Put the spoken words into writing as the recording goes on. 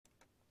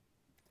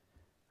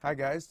Hi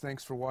guys,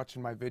 thanks for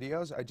watching my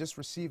videos. I just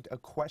received a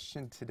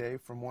question today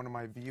from one of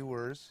my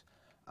viewers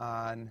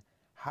on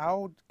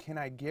how can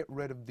I get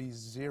rid of these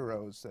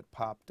zeros that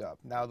popped up.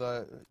 Now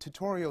the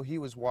tutorial he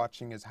was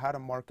watching is how to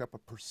mark up a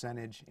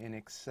percentage in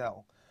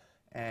Excel,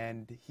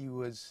 and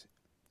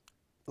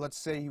let's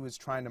say he was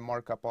trying to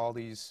mark up all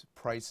these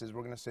prices.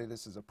 We're going to say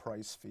this is a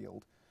price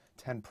field,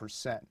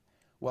 10%.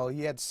 Well,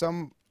 he had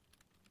some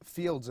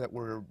fields that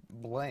were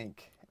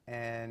blank,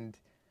 and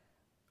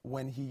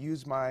when he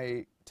used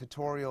my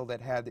tutorial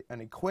that had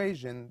an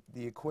equation,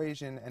 the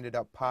equation ended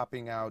up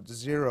popping out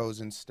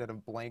zeros instead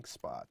of blank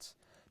spots.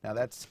 Now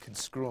that could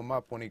screw him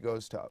up when he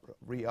goes to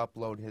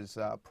re-upload his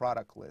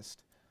product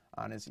list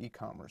on his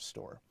e-commerce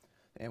store.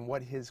 And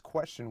what his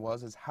question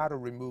was is how to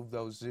remove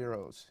those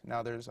zeros.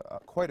 Now there's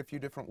quite a few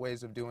different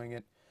ways of doing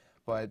it,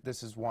 but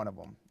this is one of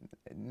them.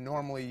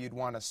 Normally you'd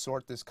want to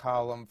sort this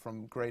column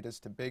from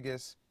greatest to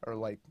biggest, or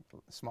like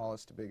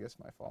smallest to biggest,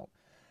 my fault.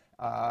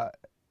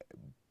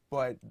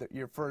 But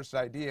your first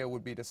idea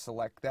would be to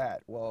select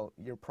that. Well,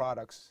 your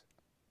product's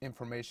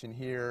information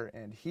here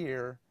and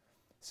here,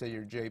 say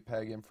your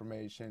JPEG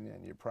information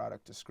and your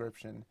product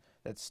description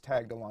that's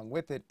tagged along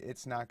with it,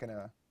 it's not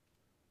gonna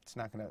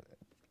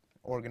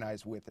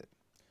organize with it.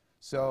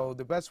 So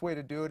the best way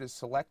to do it is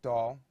select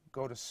all,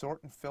 go to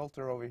sort and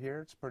filter over here.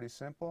 It's pretty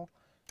simple.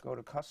 Go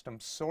to custom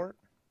sort.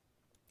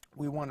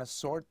 We want to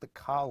sort the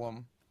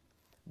column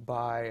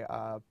by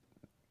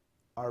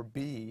our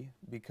B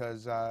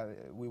because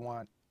we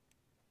want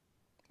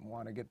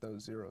to get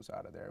those zeros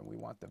out of there, and we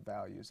want the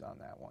values on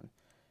that one.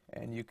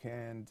 And you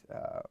can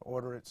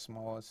order it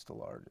smallest to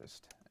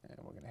largest, and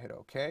we're going to hit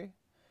OK.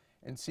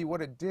 And see,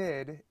 what it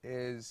did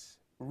is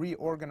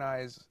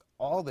reorganize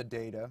all the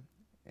data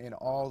in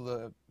all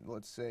the,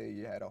 let's say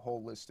you had a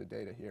whole list of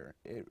data here.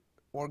 It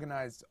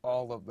organized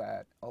all of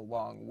that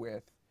along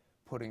with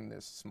putting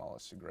this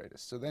smallest to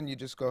greatest. So then you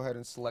just go ahead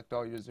and select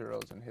all your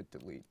zeros and hit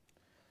delete.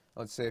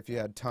 Let's say if you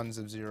had tons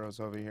of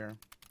zeros over here.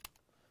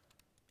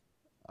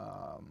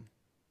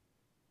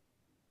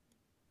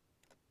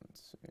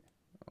 Let's see.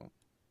 Oh.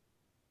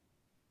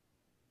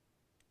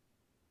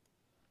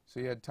 So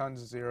you had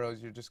tons of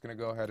zeros. You're just going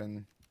to go ahead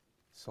and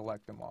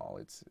select them all.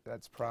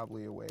 That's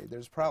probably a way.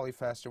 There's probably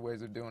faster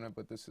ways of doing it,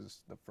 but this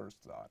is the first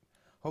thought.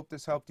 Hope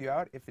this helped you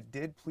out. If it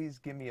did, please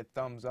give me a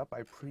thumbs up. I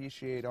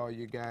appreciate all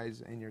you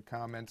guys and your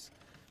comments,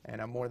 and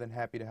I'm more than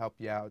happy to help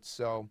you out.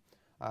 So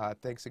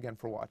thanks again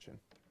for watching.